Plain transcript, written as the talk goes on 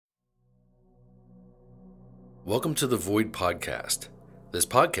Welcome to the Void Podcast. This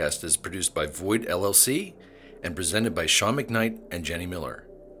podcast is produced by Void LLC and presented by Sean McKnight and Jenny Miller.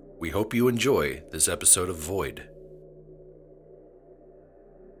 We hope you enjoy this episode of Void.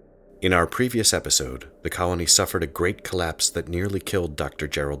 In our previous episode, the colony suffered a great collapse that nearly killed Dr.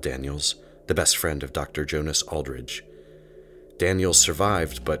 Gerald Daniels, the best friend of Dr. Jonas Aldridge. Daniels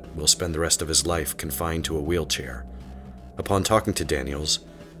survived, but will spend the rest of his life confined to a wheelchair. Upon talking to Daniels,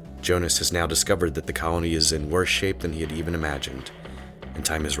 Jonas has now discovered that the colony is in worse shape than he had even imagined, and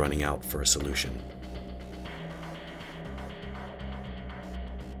time is running out for a solution.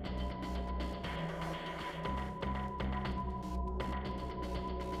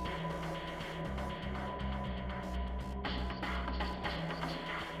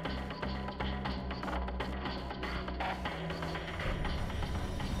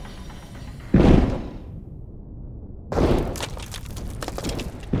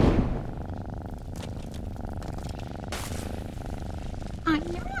 I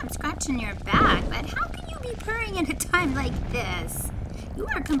know I'm scratching your back, but how can you be purring at a time like this? You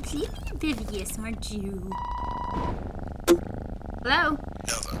are completely oblivious, aren't you? Hello?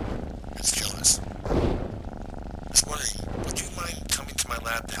 Nova, it's Jonas. I was wondering, would you mind coming to my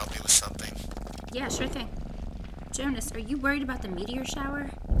lab to help me with something? Yeah, sure thing. Jonas, are you worried about the meteor shower?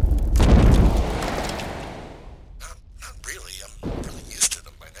 Not really. I'm really used to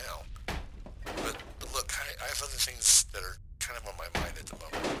them by now. But look, I have other things that are kind of on my mind at the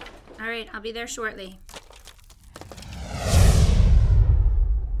moment. Alright, I'll be there shortly.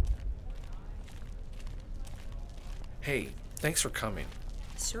 Hey, thanks for coming.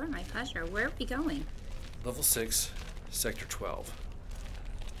 Sure, my pleasure. Where are we going? Level 6, Sector 12.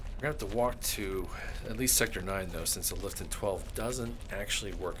 We're going to have to walk to at least Sector 9, though, since the lift in 12 doesn't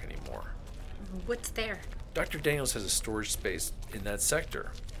actually work anymore. What's there? Dr. Daniels has a storage space in that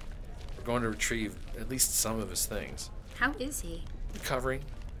sector. We're going to retrieve at least some of his things. How is he? Recovering.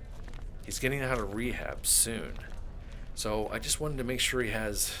 He's getting out of rehab soon. So I just wanted to make sure he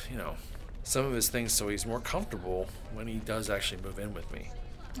has, some of his things so he's more comfortable when he does actually move in with me.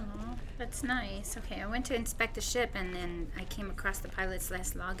 Oh, that's nice. Okay, I went to inspect the ship and then I came across the pilot's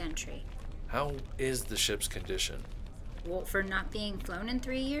last log entry. How is the ship's condition? Well, for not being flown in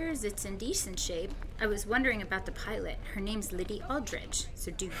 3 years, it's in decent shape. I was wondering about the pilot. Her name's Liddy Aldridge.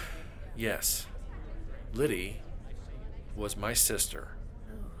 So Yes. Liddy was my sister.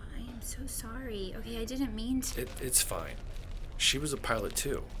 Oh, I am so sorry. Okay, I didn't mean to. It's fine. She was a pilot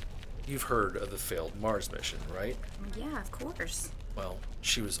too. You've heard of the failed Mars mission, right? Yeah, of course. Well,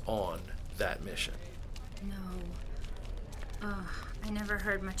 she was on that mission. No. Ugh, I never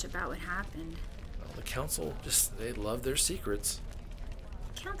heard much about what happened. Well, the council they love their secrets.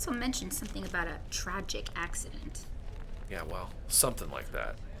 Council mentioned something about a tragic accident. Yeah, well, something like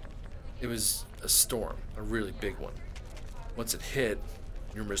that. It was a storm, a really big one. Once it hit,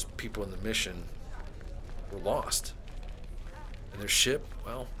 numerous people in the mission were lost. And their ship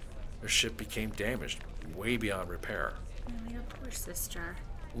became damaged, way beyond repair. Oh, your poor sister.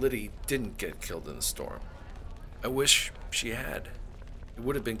 Liddy didn't get killed in the storm. I wish she had. It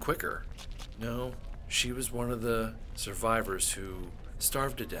would have been quicker. No, she was one of the survivors who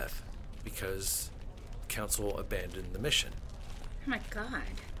starved to death because the council abandoned the mission. Oh my god.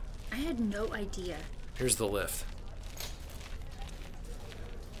 I had no idea. Here's the lift.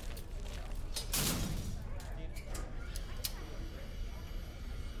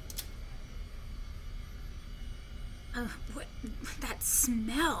 What? That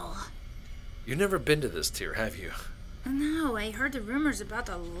smell. You've never been to this tier, have you? No, I heard the rumors about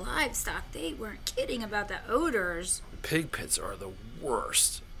the livestock. They weren't kidding about the odors. The pig pits are the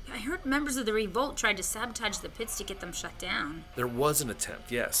worst. I heard members of the Revolt tried to sabotage the pits to get them shut down. There was an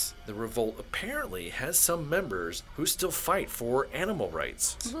attempt, yes. The Revolt apparently has some members who still fight for animal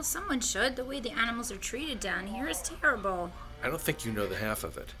rights. Well, someone should. The way the animals are treated down here is terrible. I don't think you know the half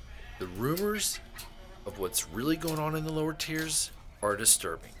of it. The rumors of what's really going on in the lower tiers are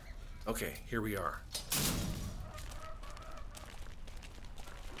disturbing. Okay, here we are.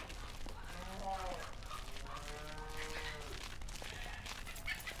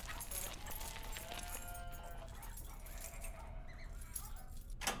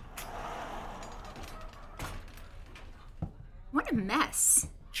 What a mess.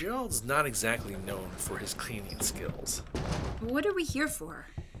 Gerald's not exactly known for his cleaning skills. What are we here for?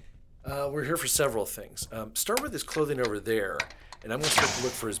 We're here for several things. Start with his clothing over there, and I'm going to start to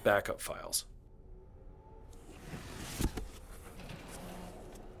look for his backup files.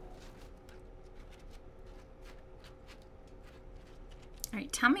 All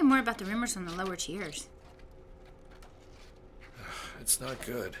right, tell me more about the rumors on the lower tiers. It's not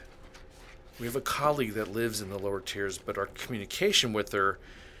good. We have a colleague that lives in the lower tiers, but our communication with her,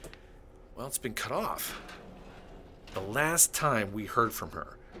 well, it's been cut off. The last time we heard from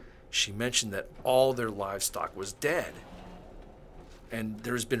her, she mentioned that all their livestock was dead. And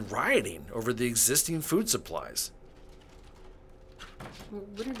there's been rioting over the existing food supplies. Well,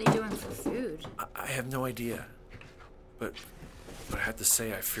 what are they doing for food? I have no idea. But I have to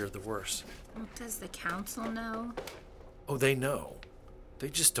say I fear the worst. Well, does the council know? Oh, they know. They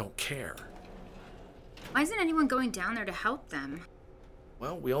just don't care. Why isn't anyone going down there to help them?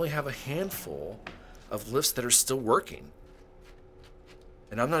 Well, we only have a handful of lifts that are still working.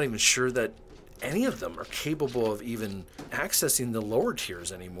 And I'm not even sure that any of them are capable of even accessing the lower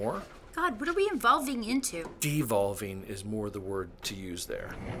tiers anymore. God, what are we evolving into? Devolving is more the word to use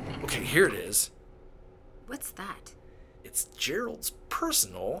there. Okay, here it is. What's that? It's Gerald's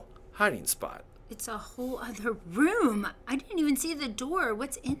personal hiding spot. It's a whole other room. I didn't even see the door.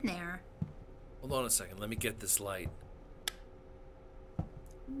 What's in there? Hold on a second. Let me get this light.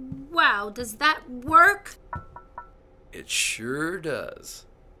 Wow, does that work? It sure does.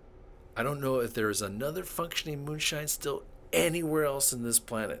 I don't know if there is another functioning moonshine still anywhere else in this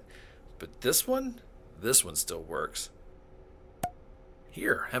planet, but this one still works.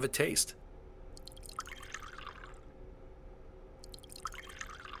 Here, have a taste.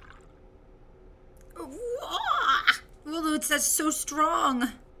 Well, that's so strong.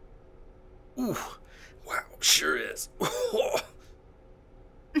 Ooh, wow, sure is.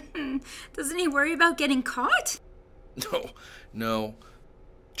 Doesn't he worry about getting caught? No.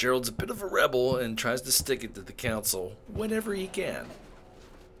 Gerald's a bit of a rebel and tries to stick it to the council whenever he can.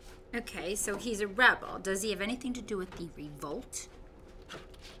 Okay, so he's a rebel. Does he have anything to do with the Revolt?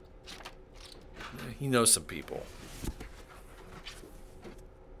 He knows some people.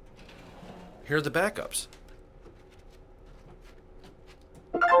 Here are the backups.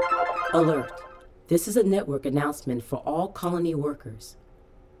 Alert. This is a network announcement for all colony workers.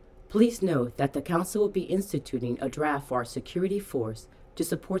 Please note that the Council will be instituting a draft for our security force to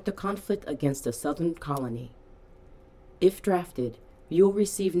support the conflict against the Southern Colony. If drafted, you will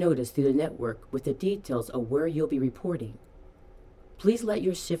receive notice through the network with the details of where you'll be reporting. Please let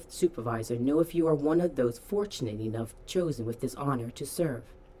your shift supervisor know if you are one of those fortunate enough chosen with this honor to serve.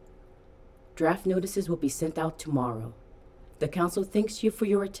 Draft notices will be sent out tomorrow. The Council thanks you for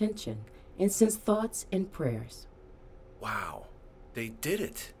your attention and sends thoughts and prayers. Wow, they did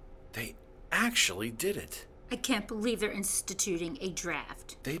it. They actually did it. I can't believe they're instituting a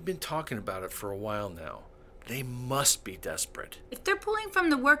draft. They've been talking about it for a while now. They must be desperate. If they're pulling from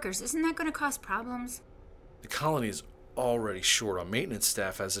the workers, isn't that going to cause problems? The colony is already short on maintenance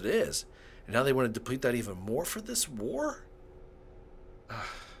staff as it is, and now they want to deplete that even more for this war?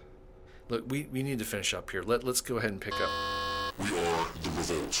 Look, we need to finish up here. Let's go ahead and pick up. We are the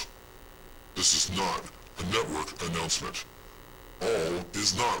Revolt. This is not a network announcement. All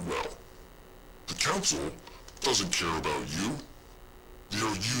is not well. The Council doesn't care about you. They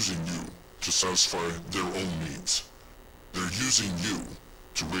are using you to satisfy their own needs. They're using you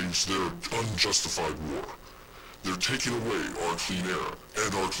to wage their unjustified war. They're taking away our clean air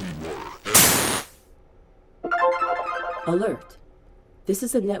and our clean water and... Alert. This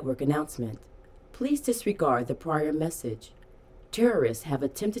is a network announcement. Please disregard the prior message. Terrorists have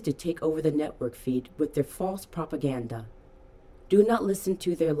attempted to take over the network feed with their false propaganda. Do not listen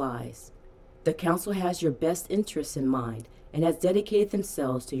to their lies. The Council has your best interests in mind and has dedicated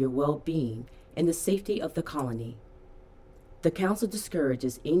themselves to your well-being and the safety of the colony. The Council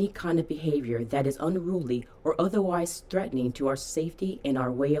discourages any kind of behavior that is unruly or otherwise threatening to our safety and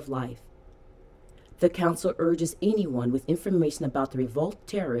our way of life. The Council urges anyone with information about the Revolt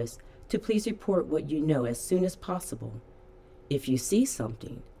terrorists to please report what you know as soon as possible. If you see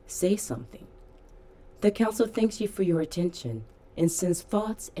something, say something. The Council thanks you for your attention and sends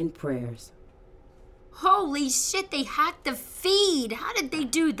thoughts and prayers. Holy shit, they hacked the feed! How did they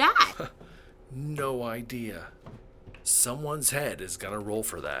do that? No idea. Someone's head is gonna roll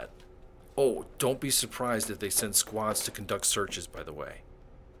for that. Oh, don't be surprised if they send squads to conduct searches, by the way.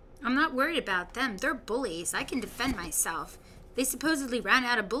 I'm not worried about them. They're bullies. I can defend myself. They supposedly ran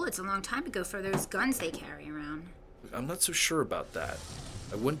out of bullets a long time ago for those guns they carry around. I'm not so sure about that.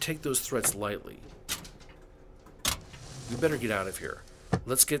 I wouldn't take those threats lightly. We better get out of here.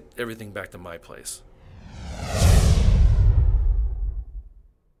 Let's get everything back to my place.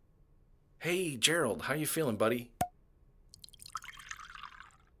 Hey, Gerald, how you feeling, buddy?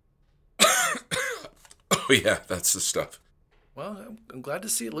 Oh, yeah, that's the stuff. Well, I'm glad to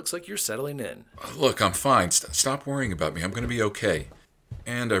see it looks like you're settling in. Look, I'm fine. Stop worrying about me. I'm going to be okay.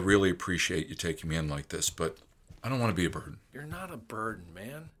 And I really appreciate you taking me in like this, but I don't want to be a burden. You're not a burden,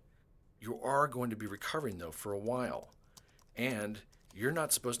 man. You are going to be recovering, though, for a while. And you're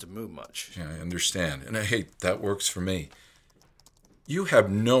not supposed to move much. Yeah, I understand. And hey, that works for me. You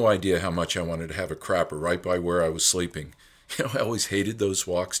have no idea how much I wanted to have a crapper right by where I was sleeping. I always hated those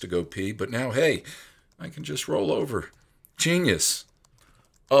walks to go pee, but now, hey, I can just roll over. Genius.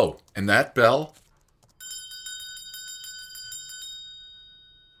 Oh, and that bell?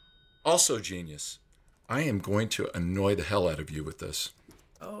 Also genius. I am going to annoy the hell out of you with this.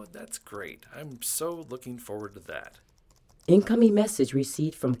 Oh, that's great. I'm so looking forward to that. Incoming message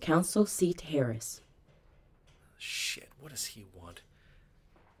received from Council Seat Harris. Shit, what does he want?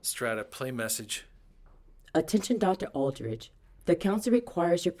 Strata, play message. Attention, Dr. Aldridge. The Council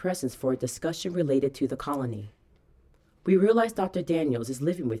requires your presence for a discussion related to the colony. We realize Dr. Daniels is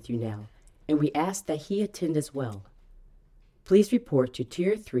living with you now, and we ask that he attend as well. Please report to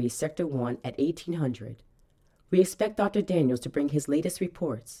Tier 3, Sector 1 at 1800. We expect Dr. Daniels to bring his latest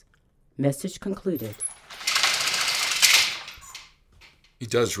reports. Message concluded. He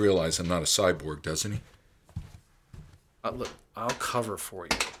does realize I'm not a cyborg, doesn't he? Look, I'll cover for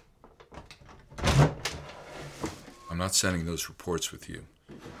you. I'm not sending those reports with you.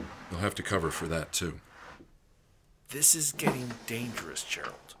 You'll have to cover for that, too. This is getting dangerous,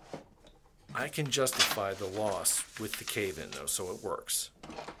 Gerald. I can justify the loss with the cave-in, though, so it works.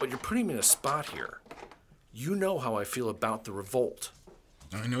 But you're putting me in a spot here. You know how I feel about the revolt.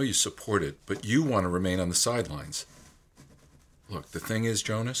 I know you support it, but you want to remain on the sidelines. Look, the thing is,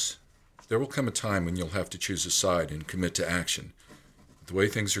 Jonas, there will come a time when you'll have to choose a side and commit to action. The way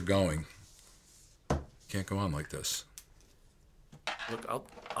things are going, you can't go on like this. Look,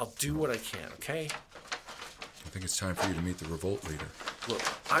 I'll do what I can, okay? I think it's time for you to meet the revolt leader. Look,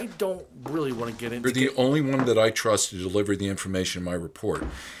 I don't really want to get into... You're the only one that I trust to deliver the information in my report,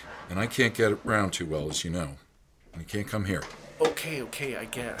 and I can't get around too well, as you know. And you can't come here. Okay, I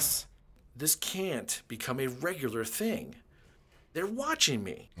guess. This can't become a regular thing. They're watching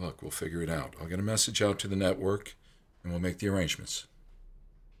me. Look, we'll figure it out. I'll get a message out to the network, and we'll make the arrangements.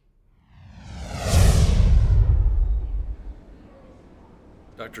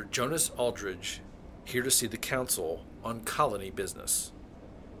 Dr. Jonas Aldridge, here to see the council on colony business.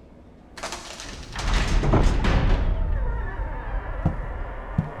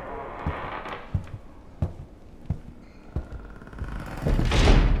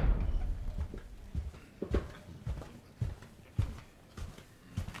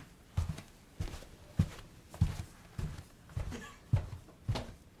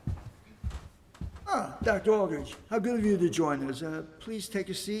 Dr. Aldridge, how good of you to join us. Please take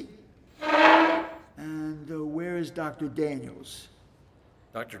a seat. And where is Dr. Daniels?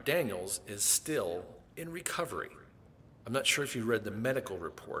 Dr. Daniels is still in recovery. I'm not sure if you read the medical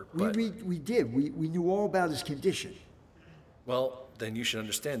report, but... We did. We knew all about his condition. Well, then you should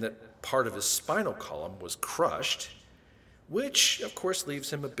understand that part of his spinal column was crushed, which, of course,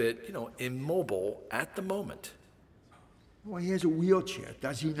 leaves him a bit, immobile at the moment. Well, he has a wheelchair,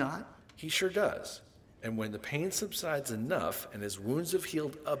 does he not? He sure does. And when the pain subsides enough and his wounds have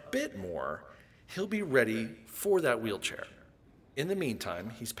healed a bit more, he'll be ready for that wheelchair. In the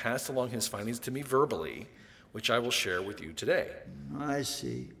meantime, he's passed along his findings to me verbally, which I will share with you today. I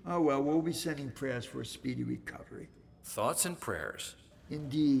see. Oh, well, we'll be sending prayers for a speedy recovery. Thoughts and prayers.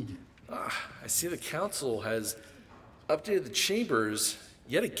 Indeed. I see the council has updated the chambers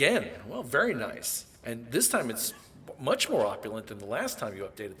yet again. Well, very nice. And this time it's much more opulent than the last time you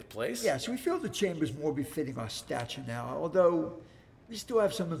updated the place. Yes, we feel the chamber's more befitting our stature now, although we still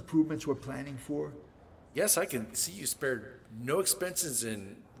have some improvements we're planning for. Yes, I can see you spared no expenses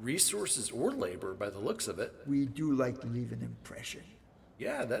in resources or labor by the looks of it. We do like to leave an impression.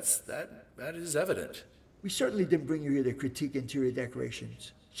 Yeah, that is evident. We certainly didn't bring you here to critique interior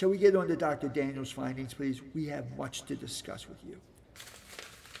decorations. Shall we get on to Dr. Daniels' findings, please? We have much to discuss with you.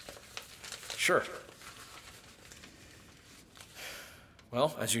 Sure.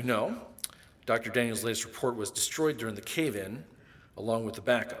 Well, as you know, Dr. Daniels' latest report was destroyed during the cave-in, along with the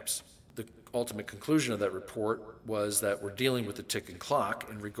backups. The ultimate conclusion of that report was that we're dealing with a ticking clock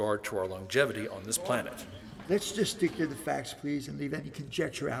in regard to our longevity on this planet. Let's just stick to the facts, please, and leave any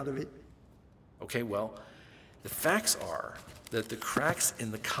conjecture out of it. Okay, well, the facts are that the cracks in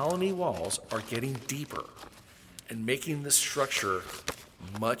the colony walls are getting deeper and making the structure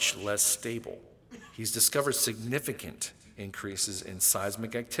much less stable. He's discovered significant increases in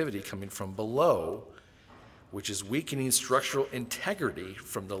seismic activity coming from below, which is weakening structural integrity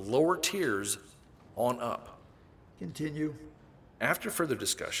from the lower tiers on up. Continue. After further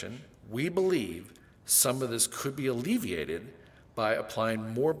discussion, we believe some of this could be alleviated by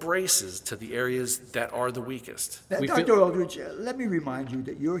applying more braces to the areas that are the weakest. Now, Dr. Aldridge, let me remind you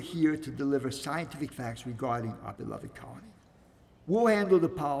that you're here to deliver scientific facts regarding our beloved colony. We'll handle the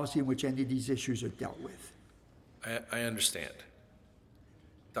policy in which any of these issues are dealt with. I understand.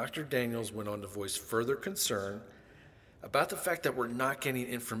 Dr. Daniels went on to voice further concern about the fact that we're not getting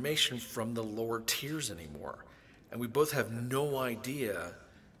information from the lower tiers anymore, and we both have no idea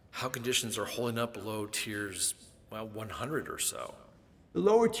how conditions are holding up below tiers, 100 or so. The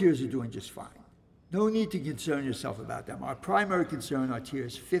lower tiers are doing just fine. No need to concern yourself about them. Our primary concern are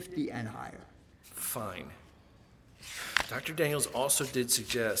tiers 50 and higher. Fine. Dr. Daniels also did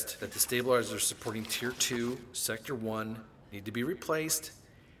suggest that the stabilizers supporting Tier 2, Sector 1 need to be replaced,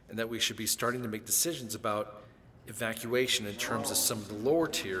 and that we should be starting to make decisions about evacuation in terms of some of the lower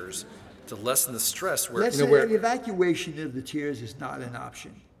tiers to lessen the stress where... Let's say the evacuation of the tiers is not an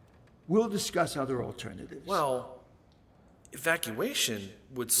option. We'll discuss other alternatives. Well, evacuation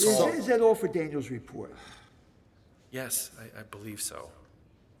would solve... Is that all for Daniel's report? Yes, I believe so.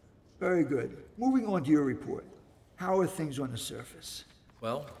 Very good. Moving on to your report. How are things on the surface?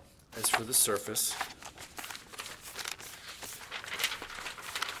 Well, as for the surface,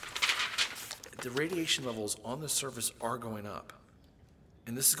 the radiation levels on the surface are going up.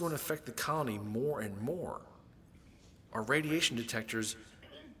 And this is going to affect the colony more and more. Our radiation detectors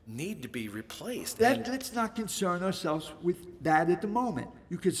need to be replaced. Let's not concern ourselves with that at the moment.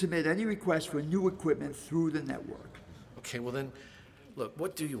 You can submit any request for new equipment through the network. Okay, well then, look,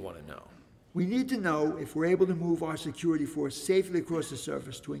 what do you want to know? We need to know if we're able to move our security force safely across the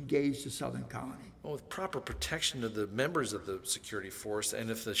surface to engage the southern colony. Well, with proper protection of the members of the security force, and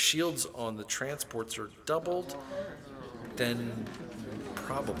if the shields on the transports are doubled, then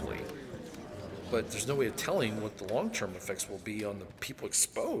probably. But there's no way of telling what the long-term effects will be on the people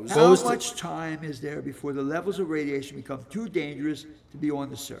exposed. How much time is there before the levels of radiation become too dangerous to be on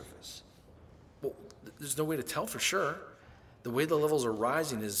the surface? Well, there's no way to tell for sure. The way the levels are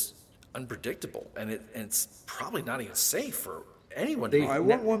rising is unpredictable, and it's probably not even safe for anyone to be... All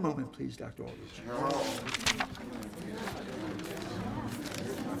right, one moment, please, Dr. Aldridge.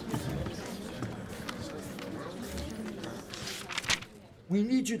 We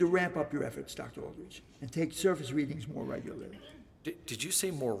need you to ramp up your efforts, Dr. Aldridge, and take surface readings more regularly. Did you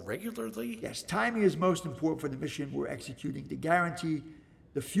say more regularly? Yes, timing is most important for the mission we're executing to guarantee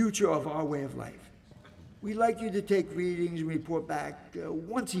the future of our way of life. We'd like you to take readings and report back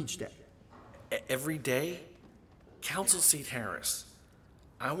once each day. Every day? Council Seat Harris,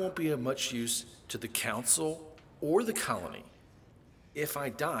 I won't be of much use to the council or the colony if I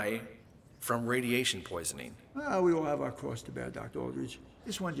die from radiation poisoning. Well, we all have our cross to bear, Dr. Aldridge.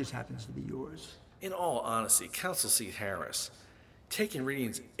 This one just happens to be yours. In all honesty, Council Seat Harris, taking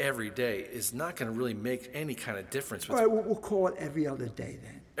readings every day is not going to really make any kind of difference. All right, we'll call it every other day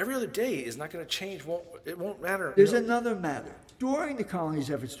then. Every other day is not going to change. It won't matter. There's another matter. During the colony's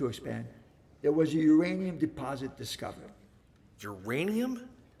efforts to expand, there was a uranium deposit discovered. Uranium?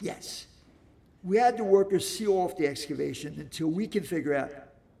 Yes. We had the workers seal off the excavation until we can figure out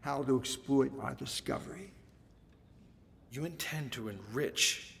how to exploit our discovery. You intend to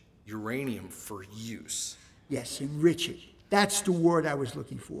enrich uranium for use? Yes, enrich it. That's the word I was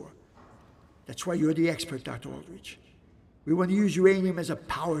looking for. That's why you're the expert, Dr. Aldridge. We want to use uranium as a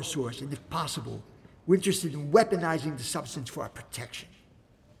power source, and if possible, we're interested in weaponizing the substance for our protection.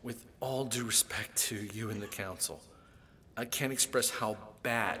 With all due respect to you and the council, I can't express how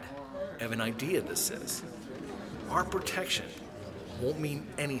bad of an idea this is. Our protection won't mean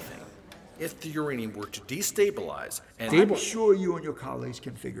anything if the uranium were to destabilize and... I'm sure you and your colleagues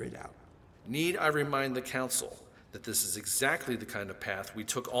can figure it out. Need I remind the council that this is exactly the kind of path we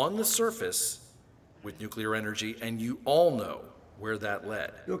took on the surface with nuclear energy, and you all know where that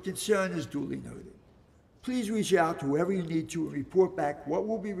led. Your concern is duly noted. Please reach out to whoever you need to and report back what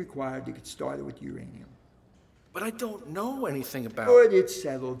will be required to get started with uranium. But I don't know anything about... Good, it's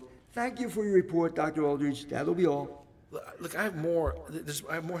settled. Thank you for your report, Dr. Aldridge. That'll be all. Look, I have more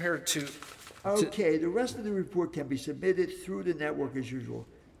here to... Okay, the rest of the report can be submitted through the network as usual.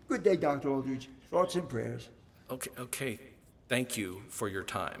 Good day, Dr. Aldridge. Thoughts and prayers. Okay. Thank you for your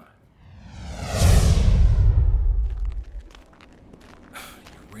time.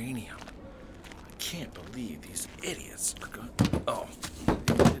 Uranium. I can't believe these idiots are going... Oh,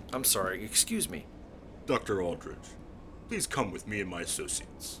 I'm sorry. Excuse me. Dr. Aldridge, please come with me and my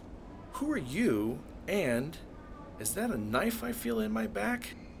associates. Who are you, and is that a knife I feel in my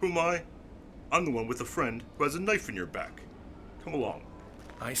back? Who am I? I'm the one with a friend who has a knife in your back. Come along.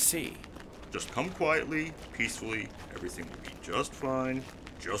 I see. Just come quietly, peacefully. Everything will be just fine.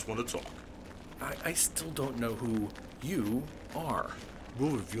 Just want to talk. I still don't know who you are?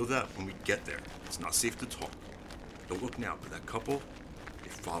 We'll reveal that when we get there. It's not safe to talk. Don't look now, but that couple,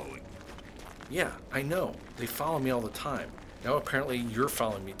 they're following. Yeah, I know. They follow me all the time. Now apparently you're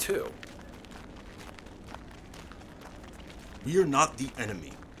following me too. We are not the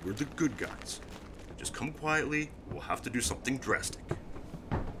enemy. We're the good guys. Just come quietly. We'll have to do something drastic.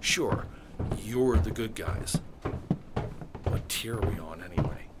 Sure, you're the good guys. What tier are we on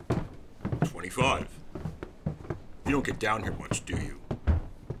anyway? 25. You don't get down here much, do you?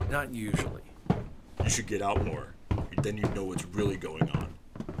 Not usually. You should get out more. Then you know what's really going on.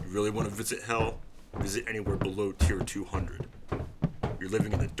 You really want to visit hell? Visit anywhere below tier 200. You're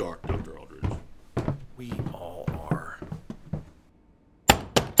living in the dark, Dr. Aldridge. We all are.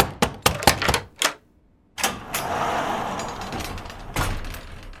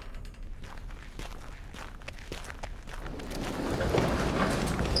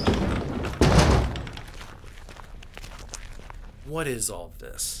 What is all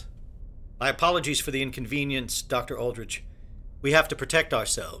this? My apologies for the inconvenience, Dr. Aldridge. We have to protect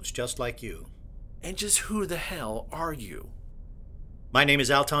ourselves, just like you. And just who the hell are you? My name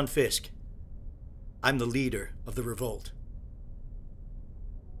is Alton Fisk. I'm the leader of the Revolt.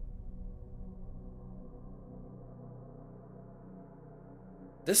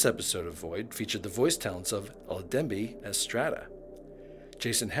 This episode of Void featured the voice talents of Aladembi as Strata,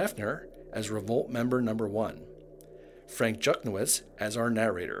 Jason Hefner as Revolt member number 1, Frank Juchnowitz as our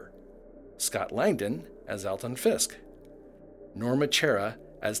narrator, Scott Langdon as Alton Fisk, Norma Chera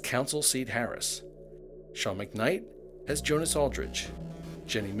as Council Seat Harris, Sean McKnight as Jonas Aldridge,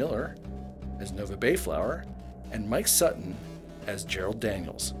 Jenny Miller as Nova Bayflower, and Mike Sutton as Gerald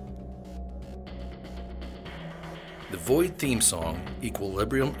Daniels. The Void theme song,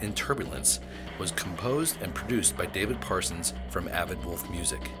 Equilibrium in Turbulence, was composed and produced by David Parsons from Avid Wolf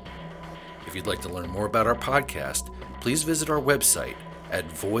Music. If you'd like to learn more about our podcast, please visit our website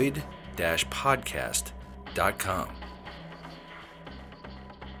at void-podcast.com.